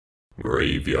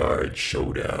Graveyard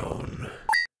Showdown.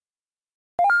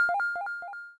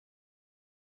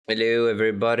 Hello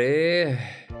everybody,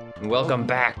 welcome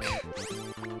back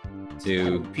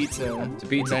to pizza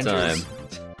time.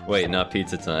 Wait, not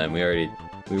pizza time. We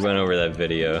went over that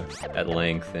video at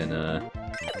length in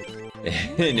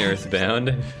in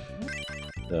Earthbound.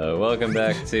 So welcome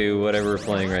back to whatever we're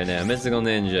playing right now. Mystical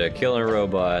Ninja, killing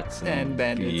robots and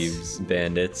bandits. Thieves,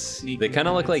 bandits. They kind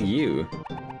of look like you.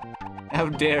 How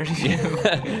dare you?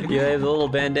 You have the little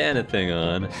bandana thing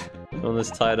on. One that's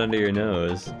tied under your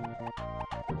nose.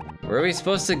 Where are we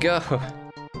supposed to go?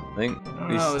 I think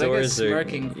these stores are.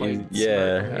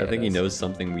 Yeah, I think he knows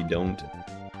something we don't.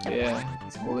 Yeah,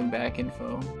 he's holding back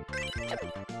info.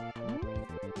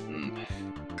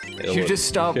 You just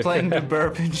stopped playing the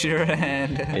burp into your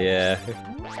hand. Yeah.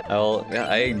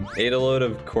 I ate a load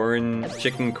of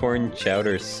chicken corn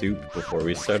chowder soup before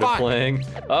we started playing.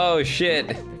 Oh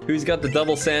shit! Who's got the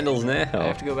double sandals now? I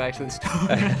have to go back to the store.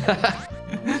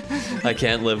 I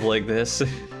can't live like this.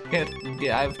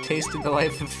 Yeah, I've tasted the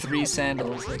life of 3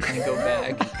 sandals. I can't go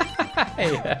back.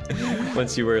 Yeah.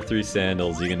 Once you wear 3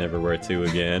 sandals, you can never wear 2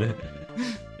 again.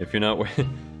 If you're not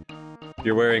wearing, if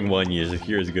you're wearing 1,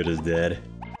 you're as good as dead.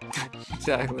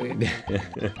 Exactly.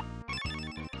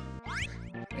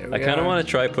 I kind of want to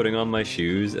try putting on my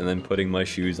shoes and then putting my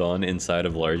shoes on inside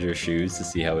of larger shoes to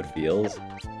see how it feels.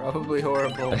 Probably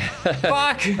horrible.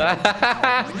 Fuck!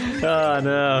 Oh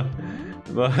no.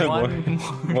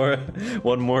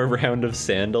 One more round of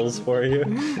sandals for you.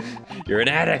 You're an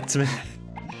addict, man.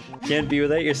 Can't be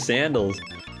without your sandals.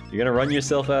 You're gonna run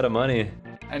yourself out of money.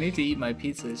 I need to eat my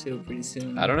pizza too pretty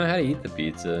soon. I don't know how to eat the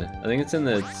pizza. I think it's in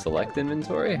the select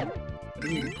inventory.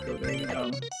 Go there, you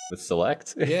know. With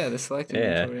select? Yeah, the select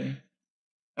inventory.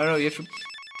 Oh no, you have to...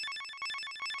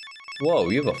 Whoa,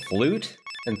 you have a flute?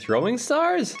 And throwing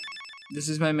stars? This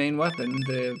is my main weapon,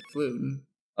 the flute.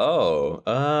 Oh,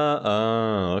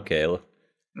 okay. I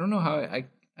don't know how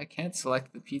I can't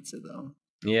select the pizza though.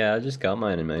 Yeah, I just got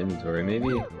mine in my inventory.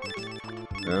 Maybe.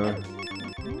 No.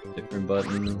 Different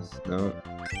buttons. No.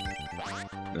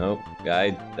 Nope.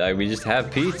 We just have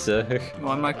pizza.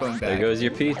 Well, I'm not going back. There goes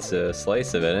your pizza. A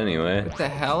slice of it anyway. What the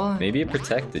hell? Maybe it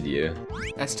protected you.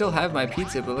 I still have my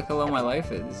pizza, but look how low my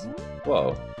life is.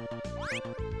 Whoa.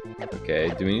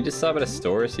 Okay, do we need to stop at a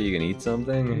store so you can eat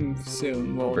something?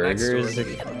 Soon. Well, burgers?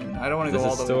 Next store, I don't want to go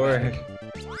all the way back.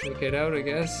 Check it out, I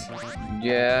guess.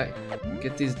 Yeah,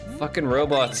 get these fucking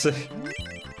robots.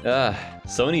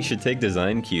 Sony should take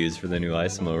design cues for the new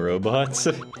Ismo robots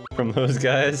from those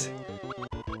guys.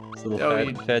 Those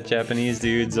little fat Japanese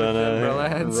dudes on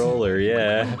a roller,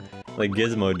 yeah. Like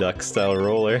Gizmo Duck style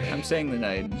roller. I'm staying the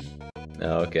night.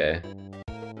 Oh, okay.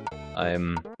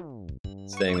 I'm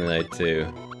staying the night too.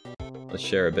 Let's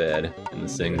share a bed in the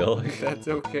single. That's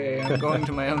okay. I'm going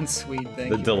to my own suite, thank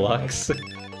you. The deluxe.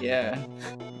 Yeah.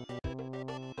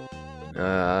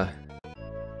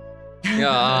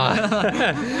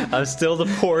 I'm still the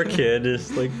poor kid,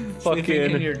 just like fucking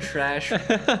sleeping in your trash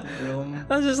room.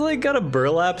 I just like got a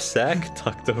burlap sack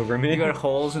tucked over me. You got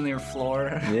holes in your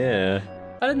floor. Yeah.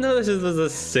 I didn't know this was a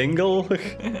single.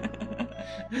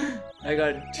 I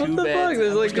got 2 what the beds. Fuck?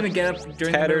 There's I'm like just gonna get up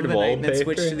during the middle of the night and then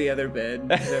switch to the other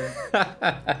bed.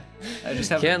 I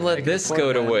just have can't let this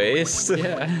go to waste.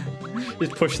 Yeah.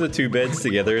 Just push the 2 beds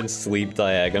together and sleep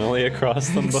diagonally across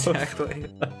them both. Exactly.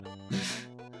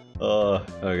 Oh,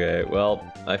 okay. Well,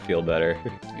 I feel better.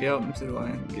 Yep, so do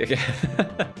I.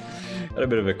 Got a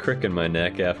bit of a crick in my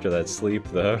neck after that sleep,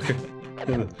 though.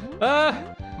 Ah!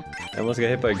 I almost got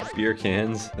hit by beer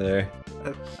cans there.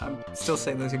 I'm still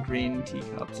saying those are green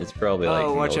teacups. It's probably like.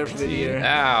 Oh, watch out for the deer.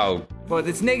 Ow! Well,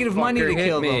 it's negative money to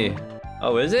kill them.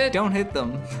 Oh, is it? Don't hit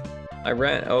them. I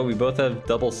ran. Oh, we both have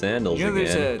double sandals. You know,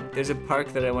 again. there's a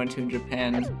park that I went to in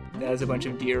Japan that has a bunch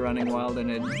of deer running wild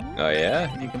in it. Oh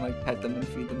yeah. And you can like pet them and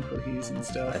feed them cookies and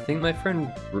stuff. I think our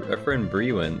friend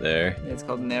Bree went there. Yeah, it's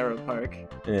called Nara Park.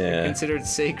 Yeah. They're considered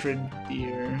sacred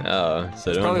deer. Oh,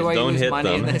 so That's probably why don't you lose hit money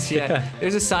them. In this. Yeah.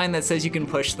 There's a sign that says you can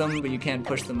push them, but you can't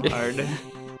push them hard.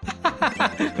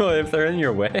 Well, if they're in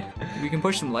your way. You can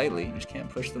push them lightly. You just can't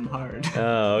push them hard.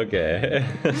 Oh, okay.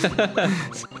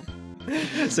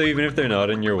 So even if they're not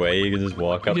in your way, you can just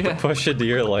walk up to push a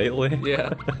deer lightly?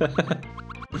 Yeah.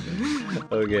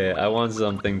 Okay, I want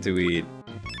something to eat.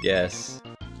 Yes.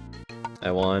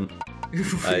 I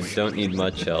don't need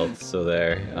much health, so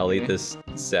there. I'll eat this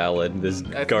salad, this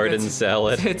garden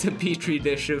salad. It's a petri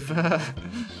dish of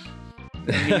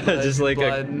just like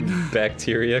blood. A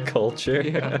bacteria culture.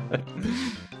 Yeah.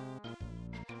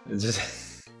 It's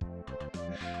just...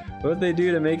 What'd they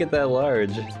do to make it that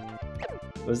large?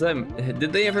 Was that?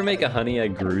 Did they ever make a Honey I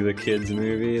Grew the Kids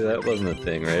movie? That wasn't a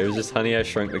thing, right? It was just Honey I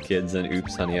Shrunk the Kids and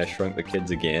Oops, Honey I Shrunk the Kids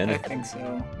Again. I think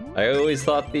so. I always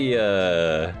thought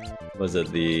the was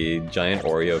it the giant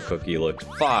Oreo cookie looked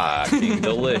fucking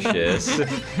delicious.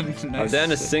 Nice. I'm down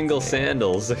to single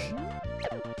sandals.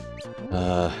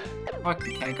 Fuck,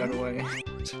 the cat got away.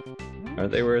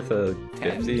 Aren't they worth a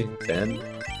 50? 10?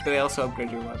 But they also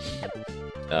upgrade your weapon.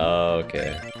 Oh,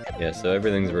 okay. Yeah, so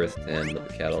everything's worth 10, but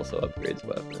the cat also upgrades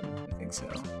weapon. I think so.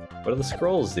 What do the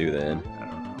scrolls do then? I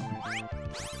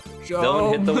don't know.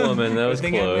 Don't hit the woman, that was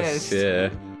Good thing I close. missed. Yeah.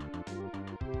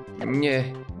 Yeah.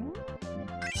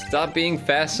 Stop being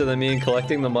faster than me and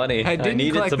collecting the money. I didn't need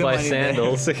it collect to the buy money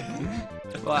sandals.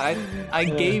 Well, I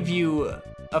gave you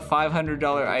a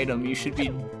 $500 item. You should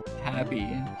be happy.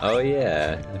 Oh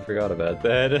yeah, I forgot about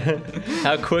that.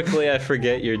 How quickly I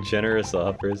forget your generous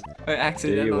offers. Or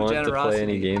accidental Do you want generosity. to play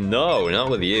any game? No, not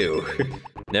with you.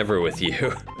 Never with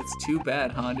you. It's too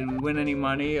bad, huh? Did we win any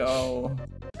money? Oh.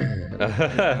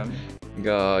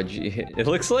 God, gee. It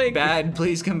looks like... Bad,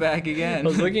 please come back again. I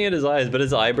was looking at his eyes, but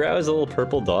his eyebrow has little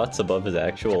purple dots above his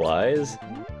actual eyes.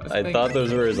 I thought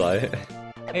those were his eyes.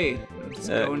 Hey, let's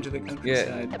go into the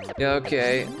countryside. Yeah,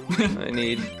 okay. I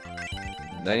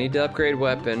need to upgrade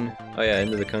weapon. Oh yeah,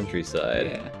 into the countryside.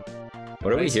 Yeah.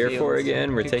 What are we here for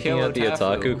again? We're taking out the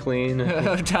otaku clean.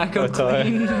 Otaku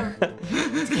clean.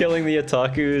 Killing the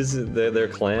otakus, their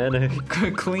clan.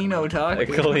 Clean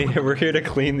otaku. We're here to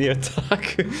clean the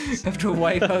otakus. Have to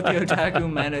wipe out the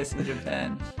otaku menace in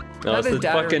Japan. Oh, it's the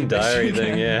fucking diary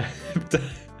thing, yeah.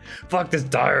 Fuck this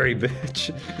diary,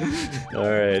 bitch.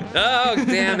 Alright. Oh,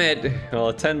 damn it.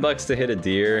 Well, $10 to hit a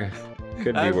deer.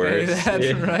 Could be worse.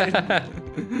 That's right.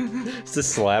 Just to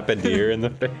slap a deer in the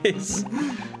face.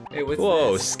 Hey, what's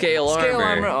Whoa, this? scale armor. Scale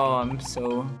armor. Oh, I'm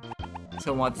so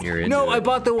want this. You're into No, it. I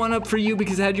bought the one up for you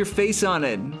because it had your face on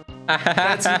it.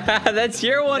 That's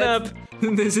your one up.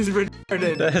 This is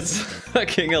retarded. That's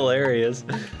fucking hilarious.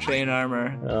 Chain armor.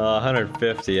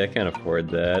 150. I can't afford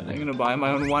that. I'm gonna buy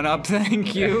my own one up.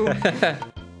 Thank you.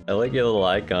 I like your little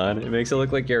icon. It makes it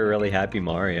look like you're a really happy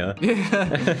Mario.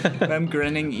 Yeah. I'm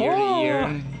grinning ear to ear.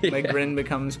 My Yeah. grin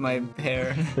becomes my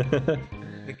hair.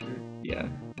 Yeah.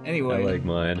 Anyway. I like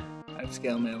mine. I have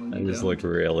scale mail. And I you just don't. look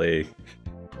really,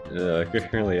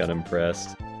 really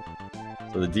unimpressed.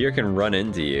 So the deer can run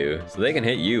into you, so they can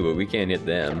hit you, but we can't hit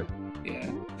them.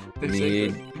 Yeah.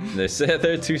 They're sacred.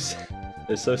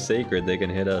 They're so sacred they can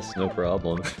hit us, no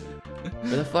problem.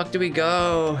 Where the fuck do we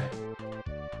go?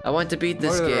 I want to beat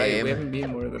this More to the right. game. We haven't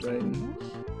been more to the right.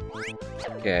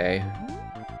 Okay.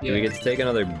 Do Yeah. we get to take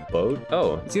another boat?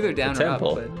 Oh, It's either down the or up,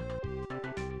 temple.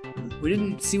 but we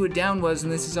didn't see what down was,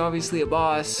 and this is obviously a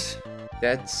boss.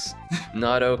 That's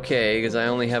not okay, because I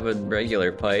only have a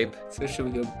regular pipe. So should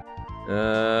we go?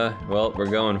 Well, we're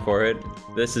going for it.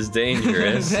 This is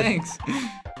dangerous. Thanks.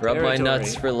 Rub my Territory.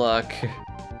 nuts for luck.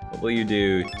 What will you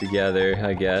do together,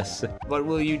 I guess? What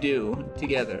will you do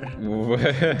together?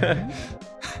 We're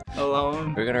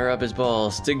Alone? gonna rub his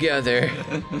balls together.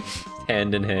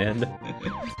 Hand in hand.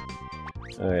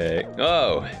 Alright.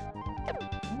 Oh!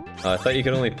 I thought you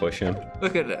could only push him.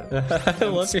 Look at it. I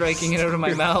I'm love striking it out of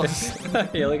my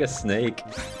mouth. You're like a snake.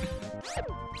 This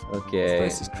Okay.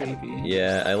 place is creepy.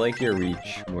 Yeah, I like your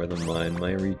reach more than mine.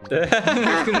 My reach.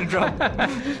 It's gonna drop.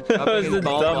 That was the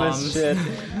ball dumbest bombs. shit.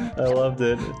 I loved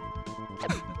it.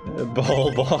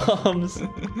 Ball bombs.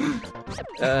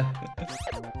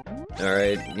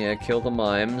 Alright, yeah, kill the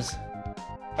mimes.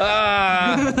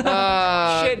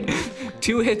 Ah! Shit!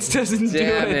 2 hits doesn't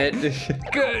Damn do it.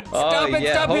 it. Good. Oh, Stop it!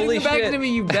 yeah, Stop hitting holy the back shit. of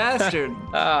me, you bastard!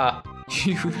 Ah!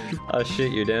 You. Oh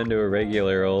shit, you're down to a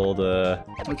regular old,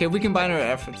 Okay, we combine our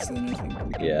efforts then. I think.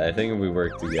 Yeah, I think we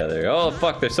work together. Oh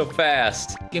fuck, they're so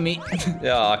fast! Give me.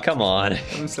 Oh, come on.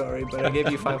 I'm sorry, but I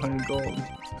gave you 500 gold.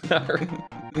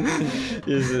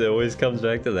 It always comes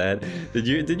back to that. Did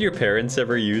your parents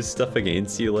ever use stuff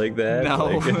against you like that? No.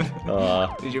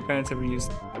 Like, Did your parents ever use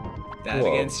that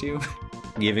Whoa. against you?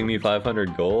 giving me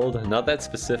 500 gold? Not that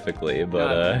specifically,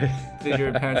 but Did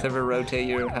your parents ever rotate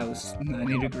your house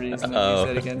 90 degrees and then use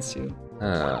that against you?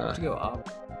 To go up.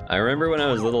 I remember when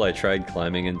I was little, I tried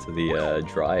climbing into the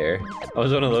dryer. I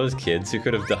was one of those kids who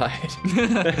could have died.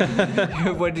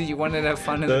 What did you want to have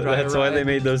fun in the dryer That's why they ride?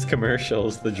 made those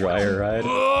commercials, the dryer ride.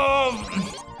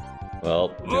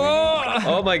 Well,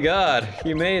 oh my god,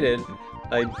 you made it.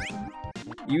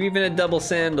 You even had double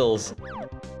sandals.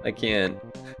 I can't.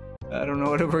 I don't know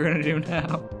what we're gonna do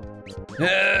now.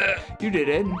 You did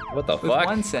it. What the With fuck?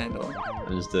 one sandal.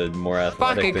 I'm just more I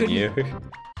athletic than you.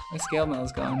 My scale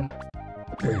mail's gone.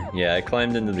 Yeah, I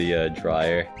climbed into the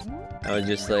dryer. I was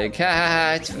just like,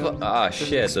 ha, it's oh Those are shit,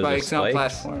 those are spikes, not spikes.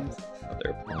 platforms.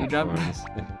 There are You jump.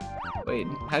 platforms. Wait,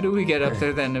 how do we get up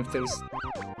there then if there's...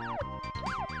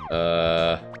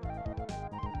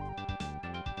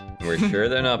 We're sure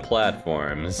they're not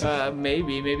platforms.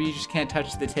 Maybe you just can't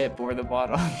touch the tip or the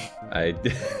bottom.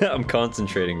 I'm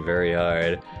concentrating very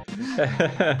hard.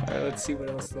 Alright, let's see what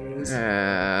else there is.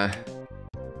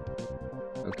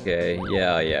 Okay,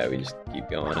 yeah, we just keep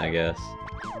going, I guess.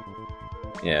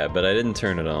 Yeah, but I didn't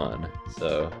turn it on,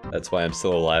 so that's why I'm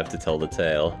still alive to tell the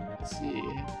tale. Let's see.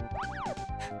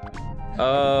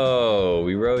 Oh,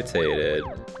 we rotated.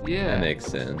 Yeah. That makes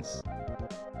sense.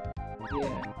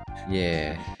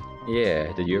 Yeah.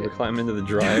 Yeah. Did you ever climb into the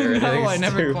dryer? No, I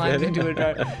never climbed into a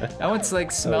dryer. I once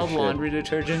like smelled laundry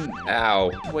detergent.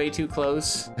 Ow. Way too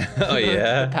close. Oh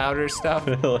yeah. The powder stuff.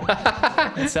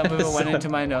 And some of it went into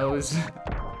my nose.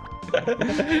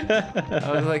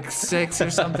 I was like 6 or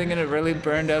something and it really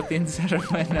burned out the inside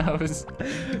of my nose.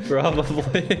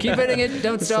 Probably. Keep hitting it,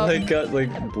 don't stop. It's like got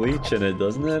like bleach in it,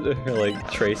 doesn't it? Or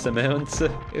like trace amounts.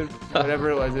 Whatever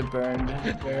it was, it burned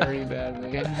very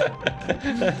badly.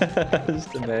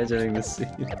 Just imagining the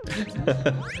scene.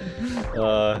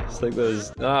 It's like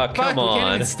those. Oh, come Fuck, on. We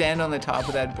can't even stand on the top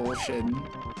of that bullshit.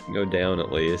 Go down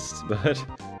at least, but.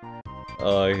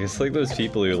 It's like those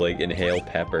people who like inhale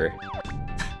pepper.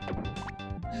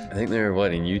 I think they're,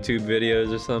 what, in YouTube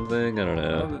videos or something? I don't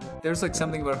know. There's like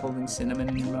something about holding cinnamon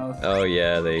in your mouth. Oh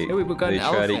yeah, they got they an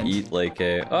try elephant. to eat like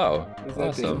a... Oh, What does that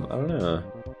awesome. do? I don't know.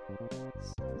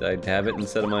 I'd have it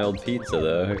instead of my old pizza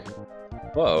though.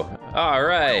 Whoa,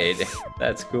 alright!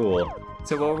 That's cool.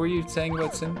 So what were you saying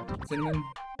about cinnamon?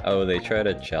 Oh, they try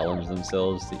to challenge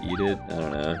themselves to eat it? I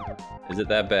don't know. Is it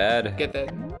that bad? Get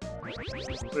that.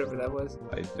 Whatever that was.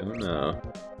 I don't know.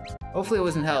 Hopefully it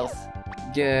wasn't health.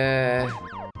 Yeah.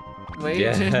 Wait,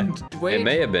 Yeah. wait. It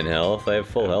may have been health. I have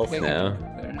full health Okay, now.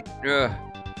 there. Ugh.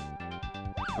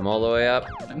 I'm all the way up.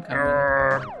 I'm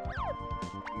coming.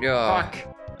 Yeah. Fuck.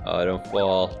 Oh, I don't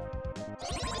fall.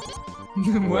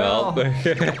 Well.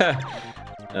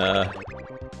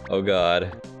 Oh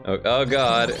god. Oh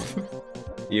god.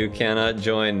 You cannot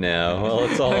join now. Well,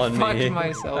 it's all on I me. fucked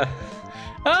myself.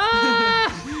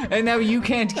 Ah! And now you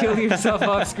can't kill yourself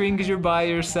off screen because you're by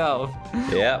yourself.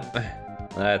 Yep.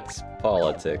 That's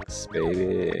politics,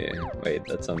 baby. Wait,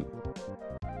 that's from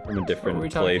a different What were we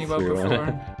talking about playthrough.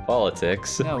 before?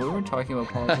 Politics. No, we weren't talking about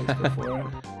politics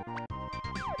before.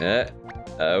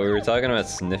 We were talking about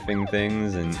sniffing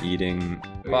things and eating.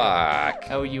 Fuck.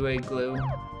 Oh, you ate glue.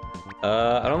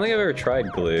 I don't think I've ever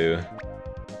tried glue.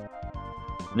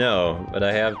 No, but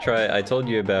I have tried. I told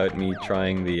you about me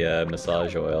trying the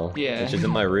massage oil. Yeah. Which is in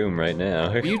my room right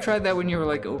now. You tried that when you were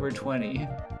like over 20.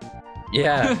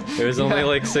 Yeah, it was only Yeah.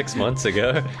 like 6 months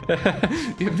ago.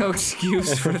 You have no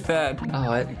excuse for that.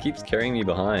 Oh, it keeps carrying me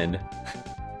behind.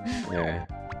 There.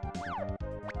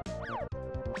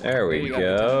 There we You got the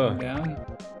go. timing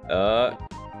down.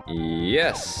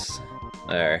 Yes.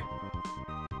 There.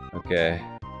 Okay.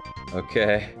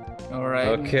 Okay. All right.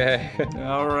 Okay.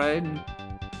 All right.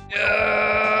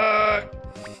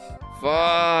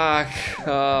 Fuck.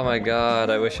 Oh my god,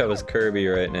 I wish I was Kirby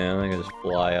right now. I could just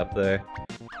fly up there.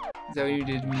 Is that what you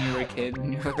did when you were a kid?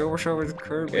 And you're like, I wish I was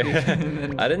Kirby. And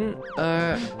then I didn't,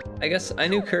 I guess I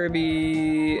knew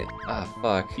Kirby. Ah,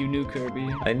 fuck. you knew Kirby.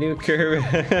 I knew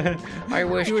Kirby. I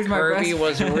wish He was my Kirby best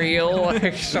was friend. real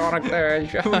like Sonic the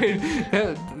Hedgehog. Wait,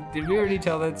 did we already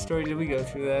tell that story? Did we go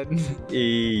through that?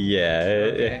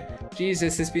 Yeah. Okay.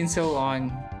 Jesus, it's been so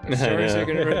long. The stories are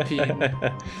gonna repeat.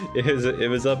 It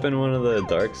was up in one of the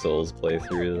Dark Souls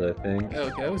playthroughs, I think.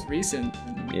 Okay, that was recent.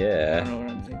 I Yeah. don't know what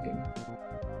I'm thinking.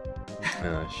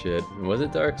 Oh shit. Was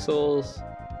it Dark Souls?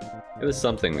 It was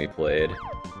something we played.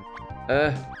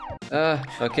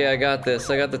 Okay, I got this.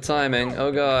 I got the timing.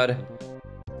 Oh god.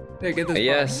 Hey, get this.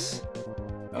 Yes.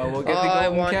 Oh, we'll get the I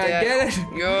golden want cat. that. Get it.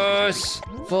 Yes!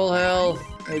 Full health.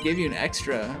 They gave you an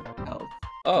extra health.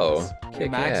 Oh, It's kick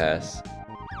maximum. ass.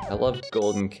 I love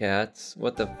golden cats.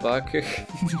 What the fuck?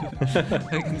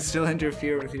 I can still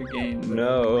interfere with your game. but-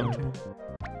 No.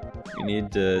 We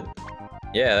need to...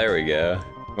 Yeah, there we go.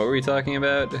 What were we talking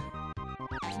about?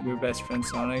 Your best friend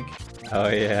Sonic. Oh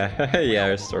yeah. Yeah,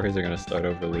 our stories are gonna start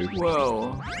over loop.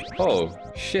 Whoa. Oh,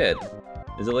 shit.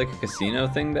 Is it like a casino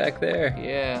thing back there?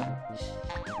 Yeah.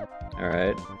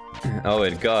 Alright. Oh,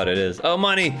 God, it is. Oh,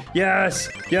 money! Yes!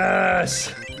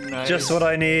 Yes! Nice. Just what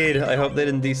I need! I hope they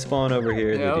didn't despawn over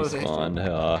here. Yeah, They they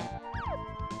despawned.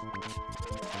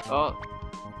 Oh.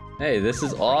 Hey, this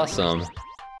is awesome.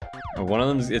 One of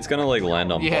them, it's gonna like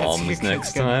land on Yeah, it's- bombs it's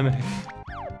next gonna- time.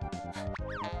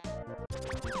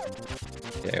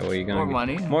 Okay, what are you gonna More get?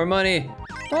 money. More money!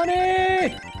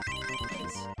 Money!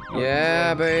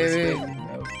 Yeah, baby.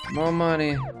 More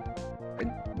money.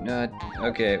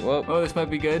 Okay, well. Oh, this might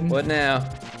be good. What now?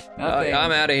 Nothing.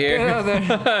 I'm out of here.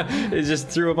 It just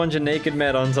threw a bunch of naked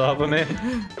men on top of me.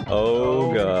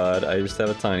 Oh god, I just have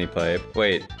a tiny pipe.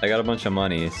 Wait, I got a bunch of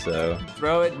money, so...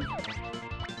 Throw it.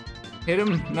 Hit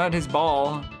him, not his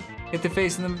ball. Hit the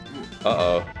face in the...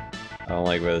 Uh-oh. I don't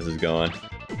like where this is going.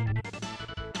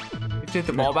 Hit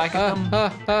the ball back at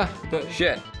them.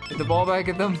 Shit. Hit the ball back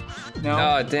at them. No.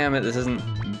 Oh, damn it, this isn't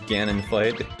Ganon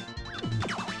fight.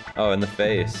 Oh, in the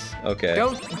face. Okay.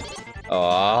 Don't.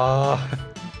 Oh.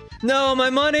 No, my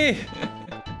money!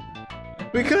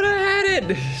 We could have had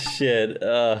it! Shit.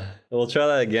 We'll try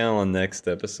that again on the next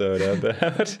episode, I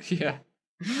bet. Yeah.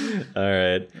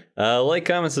 Alright. Like,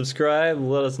 comment, subscribe.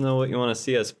 Let us know what you want to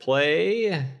see us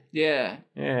play. Yeah.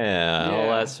 Yeah, all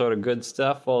that sort of good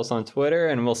stuff. Follow us on Twitter,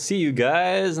 and we'll see you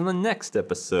guys in the next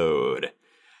episode.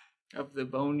 Of the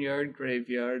Boneyard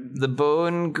Graveyard. The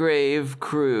Bone Grave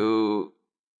Crew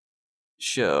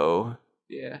show.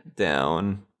 Yeah.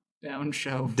 Down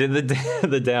show. Did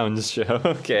the Downs show.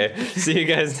 Okay. See you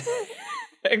guys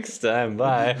next time.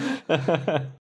 Bye.